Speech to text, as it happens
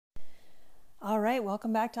All right,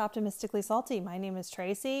 welcome back to Optimistically Salty. My name is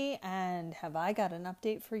Tracy, and have I got an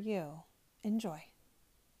update for you? Enjoy.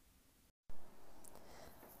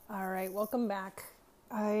 All right, welcome back.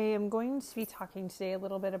 I am going to be talking today a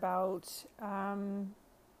little bit about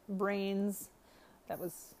brains. That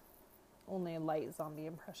was only a light zombie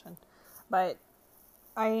impression. But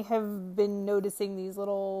I have been noticing these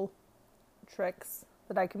little tricks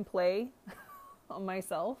that I can play on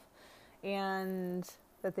myself, and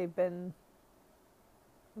that they've been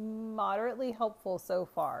moderately helpful so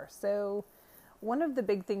far. So one of the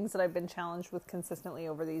big things that I've been challenged with consistently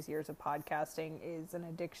over these years of podcasting is an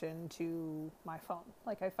addiction to my phone.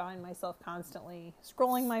 Like, I find myself constantly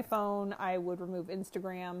scrolling my phone. I would remove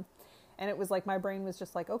Instagram, and it was like my brain was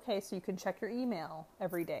just like, okay, so you can check your email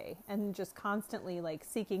every day, and just constantly like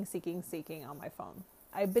seeking on my phone.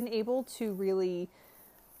 I've been able to really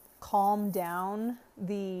calm down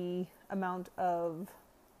the amount of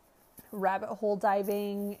rabbit hole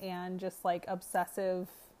diving and just like obsessive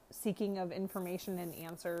seeking of information and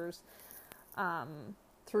answers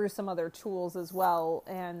through some other tools as well.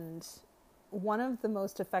 And one of the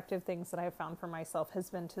most effective things that I've found for myself has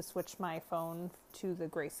been to switch my phone to the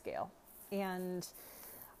grayscale. And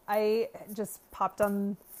I just popped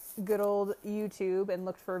on good old YouTube and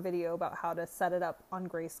looked for a video about how to set it up on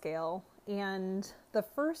grayscale. And the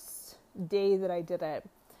first day that I did it,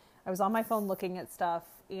 I was on my phone looking at stuff,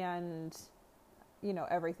 and, you know,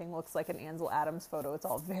 everything looks like an Ansel Adams photo. It's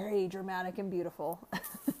all very dramatic and beautiful.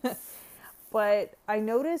 But I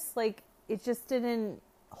noticed, like, it just didn't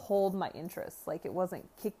hold my interest. Like, it wasn't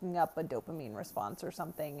kicking up a dopamine response or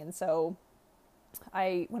something. And so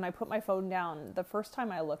when I put my phone down, the first time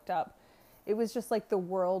I looked up, it was just like the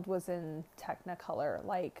world was in Technicolor.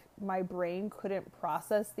 Like, my brain couldn't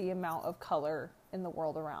process the amount of color in the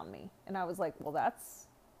world around me. And I was like, well, that's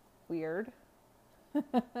weird.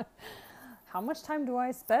 How much time do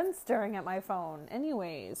I spend staring at my phone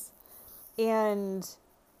anyways? And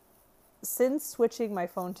since switching my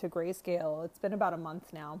phone to grayscale, it's been about a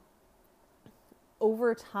month now.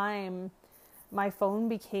 Over time, my phone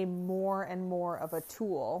became more and more of a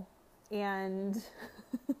tool. And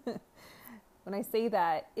when I say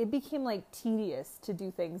that, it became like tedious to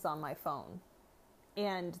do things on my phone.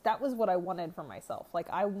 And that was what I wanted for myself. Like,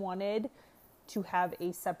 I wanted to have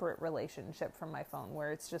a separate relationship from my phone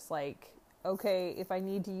where it's just like, okay, if I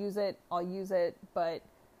need to use it, I'll use it, but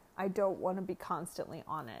I don't want to be constantly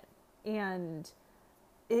on it. And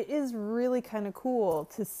it is really kind of cool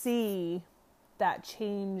to see that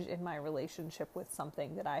change in my relationship with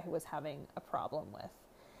something that I was having a problem with.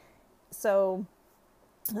 So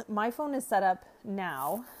my phone is set up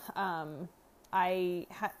now. A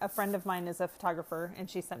friend of mine is a photographer, and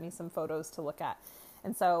she sent me some photos to look at.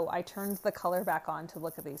 And so I turned the color back on to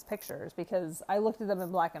look at these pictures, because I looked at them in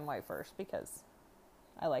black and white first because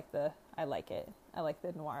I like it. I like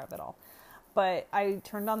the noir of it all. But I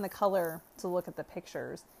turned on the color to look at the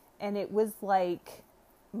pictures, and it was like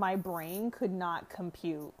my brain could not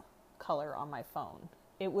compute color on my phone.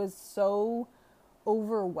 It was so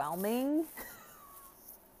overwhelming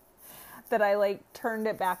that I like turned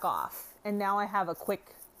it back off. And now I have a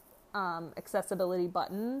quick accessibility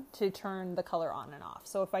button to turn the color on and off.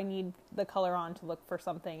 So if I need the color on to look for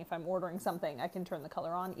something, if I'm ordering something, I can turn the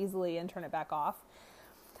color on easily and turn it back off.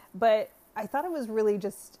 But I thought it was really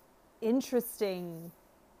just interesting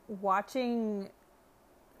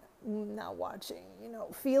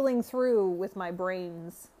feeling through with my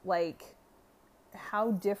brains, like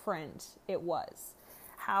how different it was,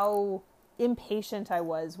 how impatient I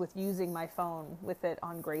was with using my phone with it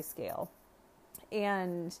on grayscale.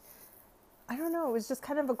 And I don't know, it was just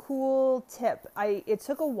kind of a cool tip. It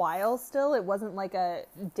took a while still. It wasn't like a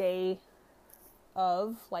day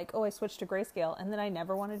of like, oh, I switched to grayscale and then I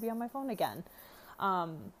never wanted to be on my phone again.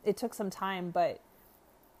 It took some time, but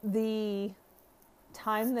the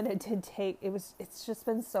time that it did take, it's just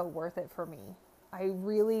been so worth it for me. I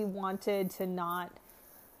really wanted to not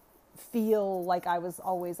feel like I was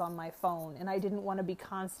always on my phone, and I didn't want to be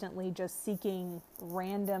constantly just seeking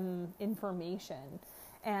random information.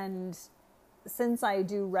 And since I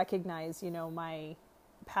do recognize, my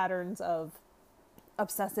patterns of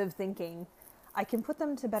obsessive thinking, I can put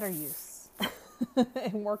them to better use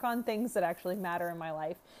and work on things that actually matter in my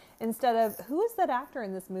life, instead of, who is that actor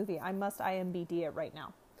in this movie? I must IMDb it right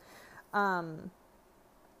now.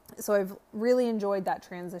 So I've really enjoyed that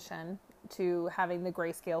transition to having the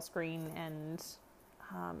grayscale screen, and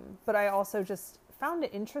but I also just found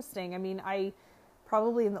it interesting. I mean, I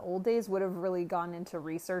probably in the old days would have really gone into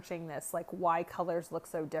researching this, like why colors look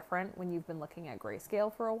so different when you've been looking at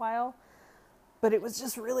grayscale for a while. But it was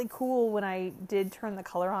just really cool when I did turn the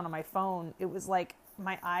color on my phone. It was like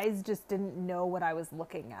my eyes just didn't know what I was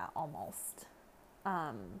looking at almost.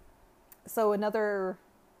 So another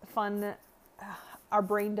fun, our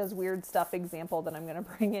brain does weird stuff example that I'm going to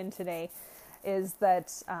bring in today is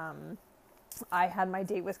that I had my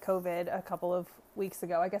date with COVID a couple of weeks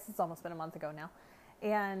ago. I guess it's almost been a month ago now.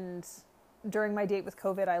 And during my date with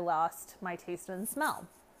COVID, I lost my taste and smell.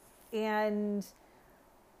 And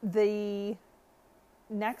the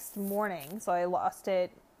next morning, so I lost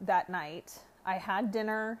it that night, I had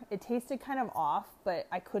dinner. It tasted kind of off, but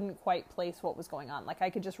I couldn't quite place what was going on. Like I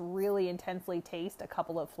could just really intensely taste a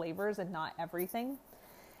couple of flavors and not everything.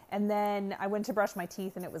 And then I went to brush my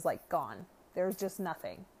teeth and it was like gone. There was just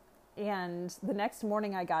nothing. And the next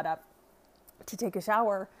morning I got up to take a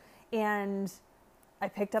shower and I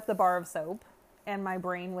picked up the bar of soap and my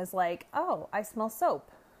brain was like, oh, I smell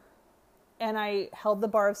soap. And I held the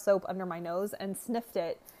bar of soap under my nose and sniffed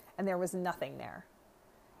it and there was nothing there.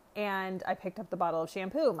 And I picked up the bottle of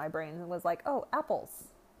shampoo. My brain was like, oh, apples.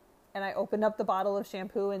 And I opened up the bottle of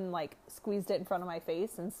shampoo and like squeezed it in front of my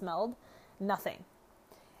face and smelled nothing.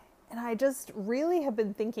 And I just really have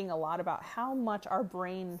been thinking a lot about how much our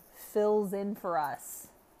brain fills in for us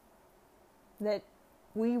that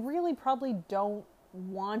we really probably don't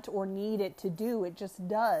want or need it to do. It just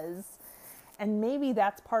does. And maybe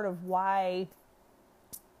that's part of why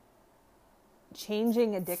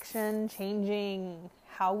changing addiction, changing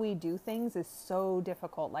how we do things is so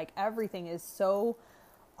difficult. Like everything is so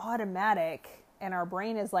automatic and our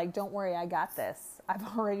brain is like, don't worry, I got this.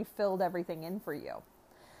 I've already filled everything in for you.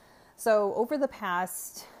 So over the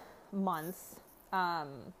past month,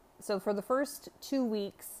 so for the first 2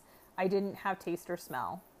 weeks, I didn't have taste or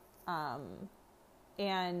smell.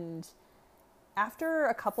 And after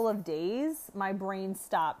a couple of days, my brain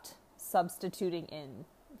stopped substituting in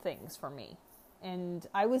things for me. And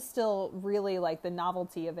I was still really like the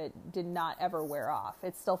novelty of it did not ever wear off.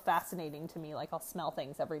 It's still fascinating to me. Like I'll smell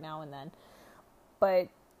things every now and then, but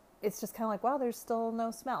it's just kind of like, wow, there's still no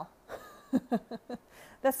smell.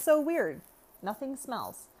 That's so weird. Nothing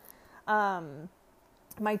smells.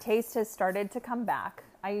 My taste has started to come back.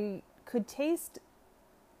 I could taste,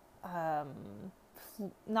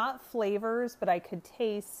 not flavors, but I could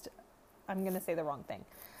taste, I'm going to say the wrong thing.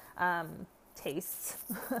 Tastes.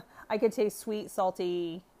 I could taste sweet,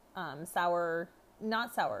 salty, sour,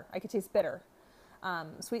 not sour. I could taste bitter.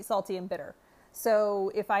 Sweet, salty, and bitter.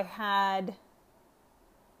 So if I had,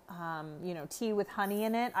 tea with honey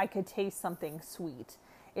in it, I could taste something sweet.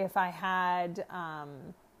 If I had,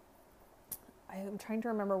 I'm trying to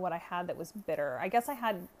remember what I had that was bitter. I guess I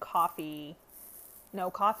had coffee. No,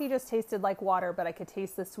 coffee just tasted like water, but I could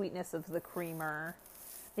taste the sweetness of the creamer.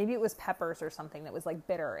 Maybe it was peppers or something that was like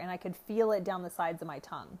bitter, and I could feel it down the sides of my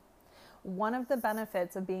tongue. One of the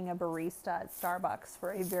benefits of being a barista at Starbucks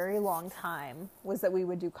for a very long time was that we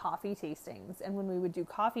would do coffee tastings. And when we would do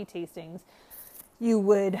coffee tastings, you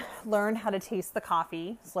would learn how to taste the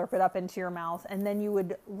coffee, slurp it up into your mouth, and then you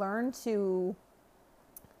would learn to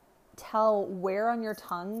tell where on your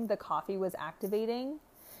tongue the coffee was activating.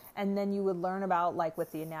 And then you would learn about, like,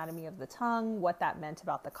 with the anatomy of the tongue, what that meant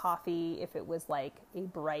about the coffee, if it was like a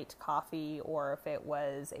bright coffee or if it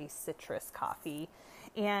was a citrus coffee.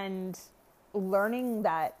 And learning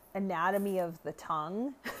that anatomy of the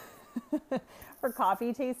tongue for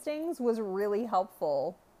coffee tastings was really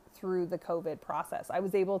helpful through the COVID process. I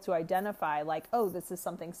was able to identify, like, oh, this is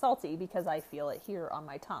something salty because I feel it here on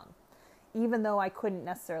my tongue. Even though I couldn't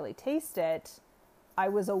necessarily taste it, I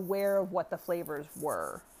was aware of what the flavors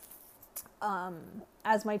were.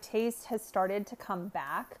 As my taste has started to come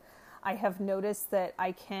back, I have noticed that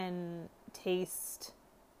I can taste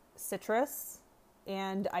citrus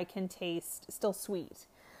and I can taste still sweet,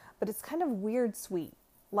 but it's kind of weird sweet.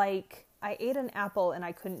 Like I ate an apple and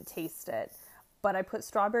I couldn't taste it, but I put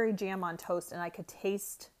strawberry jam on toast and I could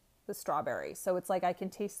taste the strawberry. So it's like I can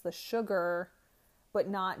taste the sugar, but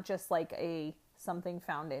not just like something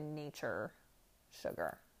found in nature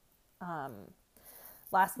sugar.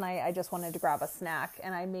 Last night, I just wanted to grab a snack,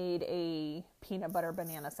 and I made a peanut butter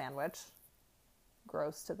banana sandwich.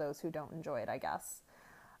 Gross to those who don't enjoy it, I guess.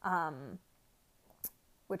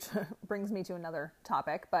 Which brings me to another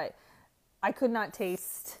topic, but I could not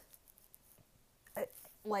taste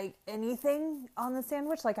like anything on the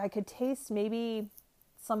sandwich. Like I could taste maybe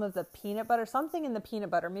some of the peanut butter, something in the peanut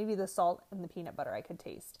butter, maybe the salt in the peanut butter I could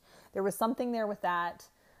taste. There was something there with that.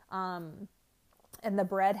 And the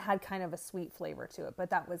bread had kind of a sweet flavor to it,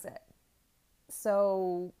 but that was it.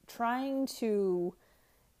 So trying to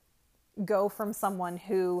go from someone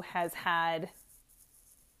who has had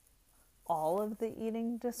all of the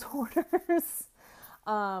eating disorders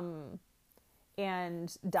And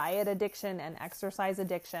diet addiction and exercise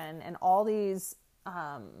addiction and all these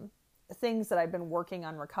things that I've been working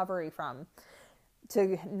on recovery from,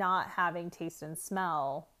 to not having taste and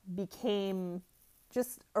smell became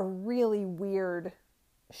just a really weird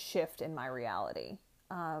shift in my reality.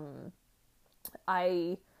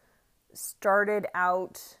 I started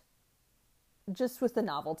out just with the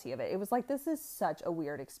novelty of it. It was like, this is such a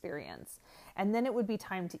weird experience. And then it would be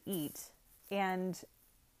time to eat. And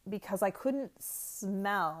because I couldn't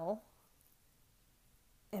smell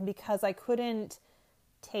and because I couldn't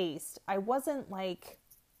taste, I wasn't like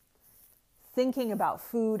thinking about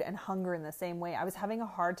food and hunger in the same way. I was having a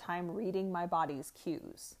hard time reading my body's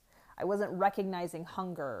cues. I wasn't recognizing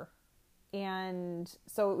hunger. And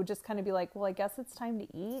so it would just kind of be like, well, I guess it's time to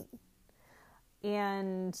eat.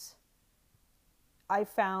 And I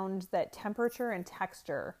found that temperature and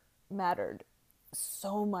texture mattered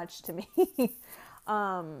so much to me.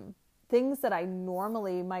 Things that I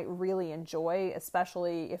normally might really enjoy,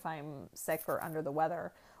 especially if I'm sick or under the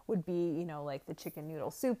weather, would be, like the chicken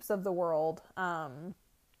noodle soups of the world. I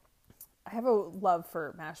have a love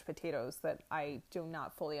for mashed potatoes that I do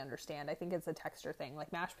not fully understand. I think it's a texture thing,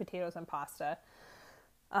 like mashed potatoes and pasta.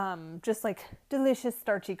 Just like delicious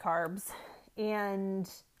starchy carbs. And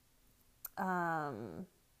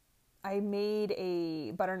I made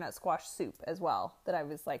a butternut squash soup as well that I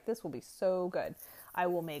was like, this will be so good. I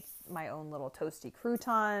will make my own little toasty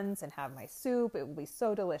croutons and have my soup. It will be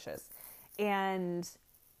so delicious. And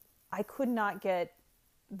I could not get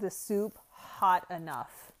the soup hot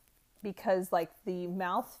enough because like the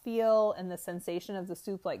mouthfeel and the sensation of the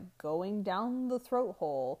soup like going down the throat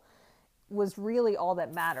hole was really all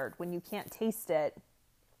that mattered. When you can't taste it,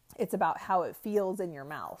 it's about how it feels in your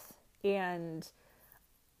mouth. And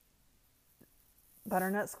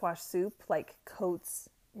butternut squash soup like coats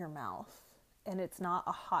your mouth, and it's not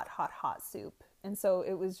a hot soup. And so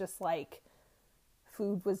it was just like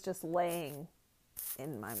food was just laying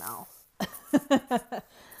in my mouth.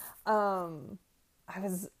 I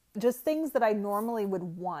was just, things that I normally would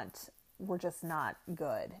want were just not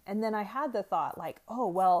good. And then I had the thought like, oh,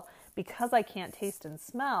 well, because I can't taste and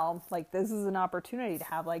smell, like this is an opportunity to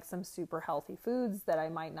have like some super healthy foods that I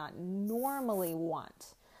might not normally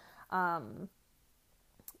want.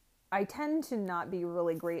 I tend to not be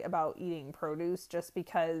really great about eating produce just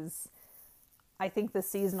because I think the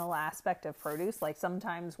seasonal aspect of produce, like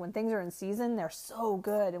sometimes when things are in season, they're so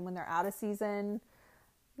good. And when they're out of season,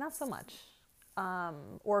 not so much.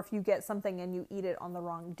 Or if you get something and you eat it on the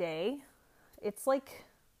wrong day, it's like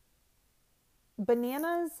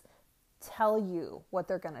bananas tell you what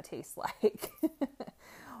they're going to taste like.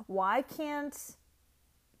 Why can't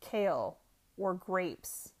kale or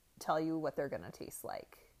grapes tell you what they're going to taste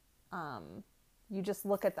like? You just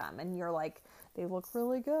look at them and you're like, they look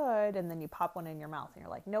really good. And then you pop one in your mouth and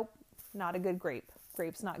you're like, nope, not a good grape.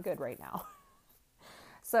 Grape's not good right now.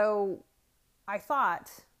 So I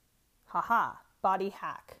thought, haha, body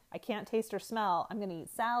hack. I can't taste or smell. I'm going to eat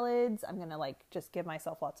salads. I'm going to like just give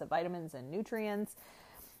myself lots of vitamins and nutrients.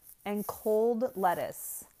 And cold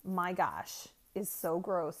lettuce, my gosh, is so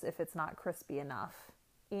gross if it's not crispy enough.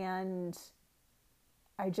 And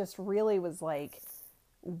I just really was like,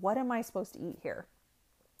 what am I supposed to eat here?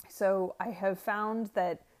 So I have found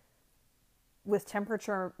that with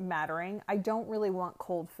temperature mattering, I don't really want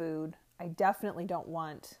cold food. I definitely don't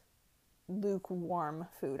want lukewarm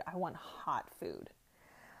food. I want hot food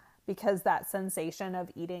because that sensation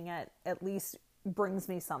of eating it at least brings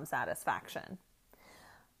me some satisfaction.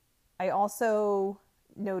 I also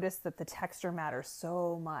noticed that the texture matters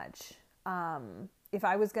so much. If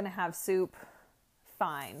I was going to have soup,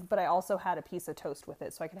 fine, but I also had a piece of toast with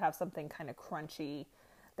it so I could have something kind of crunchy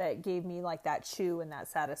that gave me like that chew and that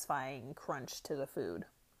satisfying crunch to the food.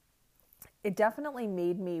 It definitely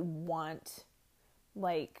made me want,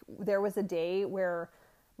 like, there was a day where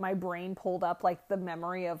my brain pulled up like the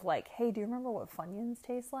memory of like, hey, do you remember what Funyuns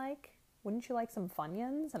taste like? Wouldn't you like some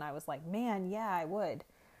Funyuns? And I was like, man, yeah, I would.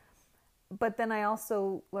 But then I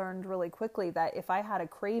also learned really quickly that if I had a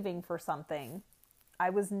craving for something, I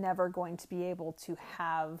was never going to be able to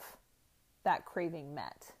have that craving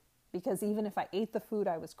met. Because even if I ate the food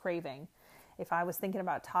I was craving, if I was thinking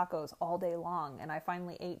about tacos all day long and I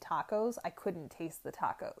finally ate tacos, I couldn't taste the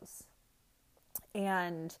tacos.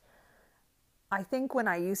 And I think when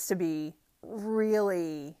I used to be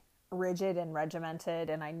really rigid and regimented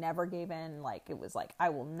and I never gave in, like it was like, I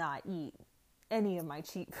will not eat any of my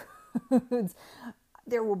cheap foods.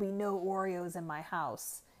 There will be no Oreos in my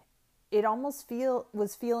house. It almost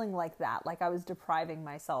was feeling like that, like I was depriving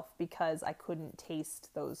myself because I couldn't taste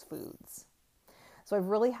those foods. So I've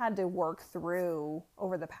really had to work through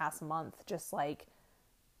over the past month, just like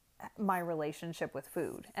my relationship with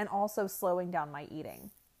food and also slowing down my eating,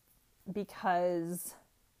 because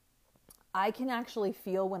I can actually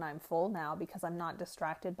feel when I'm full now because I'm not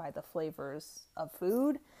distracted by the flavors of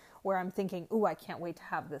food where I'm thinking, ooh, I can't wait to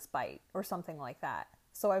have this bite or something like that.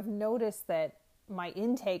 So I've noticed that my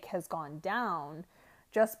intake has gone down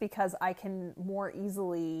just because I can more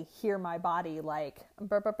easily hear my body like,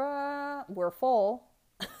 bah, bah, bah, we're full.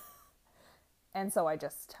 And so I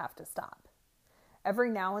just have to stop. Every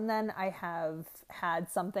now and then I have had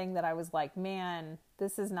something that I was like, man,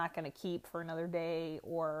 this is not going to keep for another day.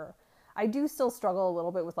 Or I do still struggle a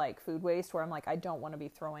little bit with like food waste where I'm like, I don't want to be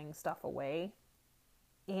throwing stuff away.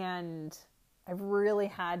 And I've really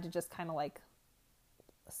had to just kind of like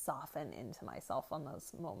soften into myself on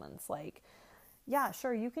those moments. Like, yeah,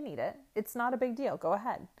 sure, you can eat it. It's not a big deal. Go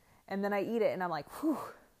ahead. And then I eat it and I'm like, whew,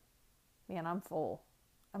 man, I'm full.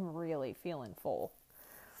 I'm really feeling full.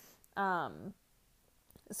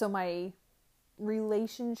 So my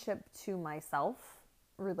relationship to myself,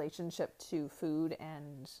 relationship to food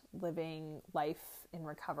and living life in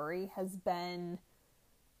recovery has been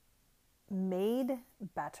made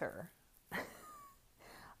better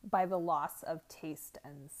by the loss of taste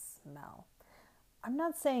and smell. I'm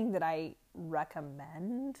not saying that I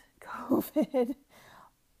recommend COVID,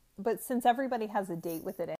 but since everybody has a date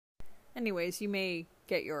with it, anyways, you may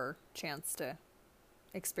get your chance to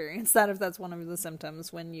experience that if that's one of the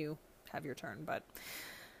symptoms when you have your turn. But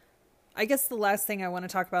I guess the last thing I want to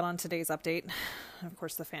talk about on today's update, of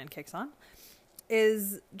course the fan kicks on,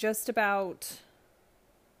 is just about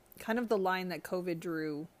kind of the line that COVID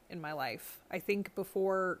drew in my life. I think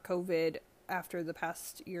before COVID, after the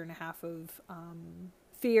past year and a half of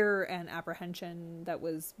fear and apprehension that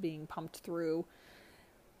was being pumped through,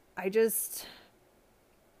 I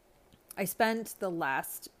spent the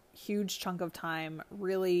last huge chunk of time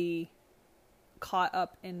really caught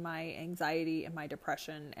up in my anxiety and my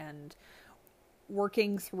depression and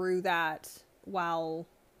working through that while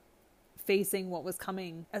facing what was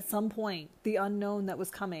coming at some point, the unknown that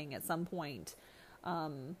was coming at some point,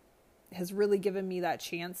 has really given me that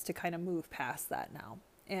chance to kind of move past that now.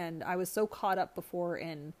 And I was so caught up before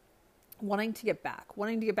in wanting to get back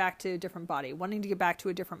to a different body, wanting to get back to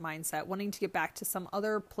a different mindset, wanting to get back to some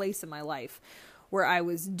other place in my life where I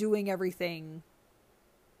was doing everything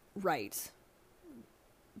right.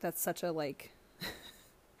 That's such a like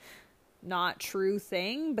not true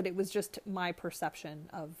thing, but it was just my perception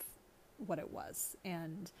of what it was.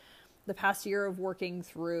 And the past year of working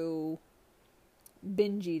through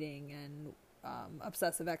binge eating and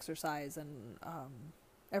obsessive exercise and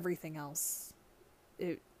everything else,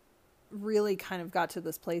 it really kind of got to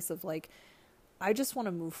this place of like, I just want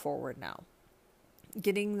to move forward now.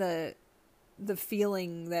 Getting the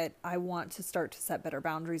feeling that I want to start to set better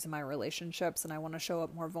boundaries in my relationships, and I want to show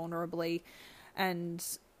up more vulnerably and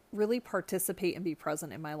really participate and be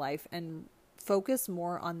present in my life and focus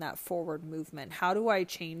more on that forward movement. How do I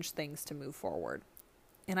change things to move forward?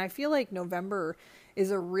 And I feel like November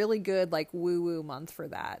is a really good like woo-woo month for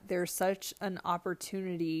that. There's such an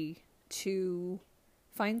opportunity to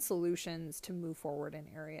find solutions to move forward in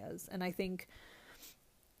areas. And I think,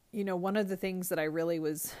 one of the things that I really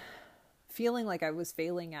was feeling like I was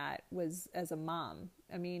failing at was as a mom.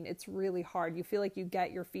 I mean, it's really hard. You feel like you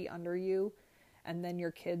get your feet under you and then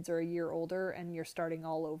your kids are a year older and you're starting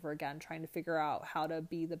all over again, trying to figure out how to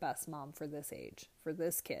be the best mom for this age, for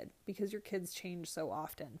this kid, because your kids change so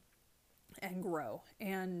often and grow.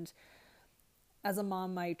 And as a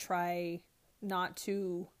mom, I try not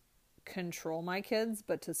to control my kids,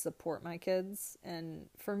 but to support my kids. And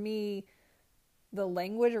for me, the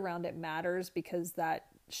language around it matters because that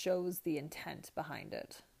shows the intent behind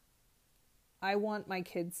it. I want my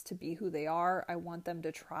kids to be who they are. I want them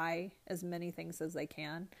to try as many things as they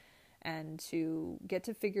can and to get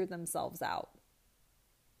to figure themselves out.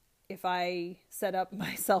 If I set up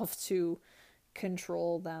myself to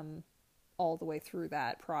control them all the way through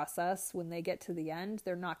that process, when they get to the end,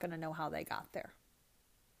 they're not going to know how they got there.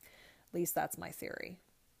 At least that's my theory.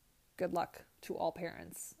 Good luck to all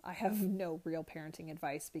parents. I have no real parenting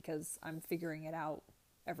advice because I'm figuring it out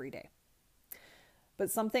every day. But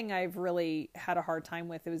something I've really had a hard time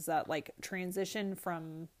with is that like transition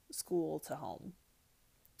from school to home.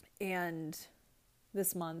 And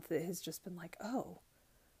this month it has just been like, oh,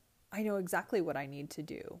 I know exactly what I need to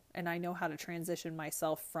do. And I know how to transition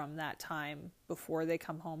myself from that time before they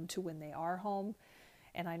come home to when they are home.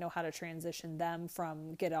 And I know how to transition them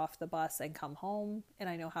from get off the bus and come home. And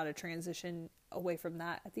I know how to transition away from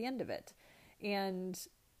that at the end of it. And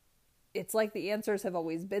it's like the answers have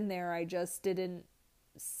always been there. I just didn't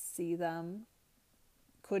see them,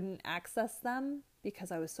 couldn't access them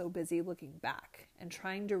because I was so busy looking back and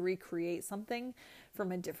trying to recreate something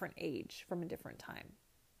from a different age, from a different time.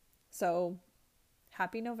 So,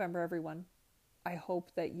 happy November, everyone. I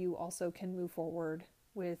hope that you also can move forward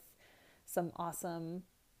with some awesome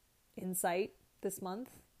insight this month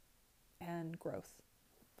and growth.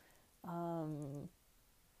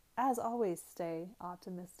 As always, stay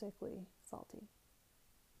optimistically salty.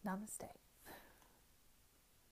 Namaste.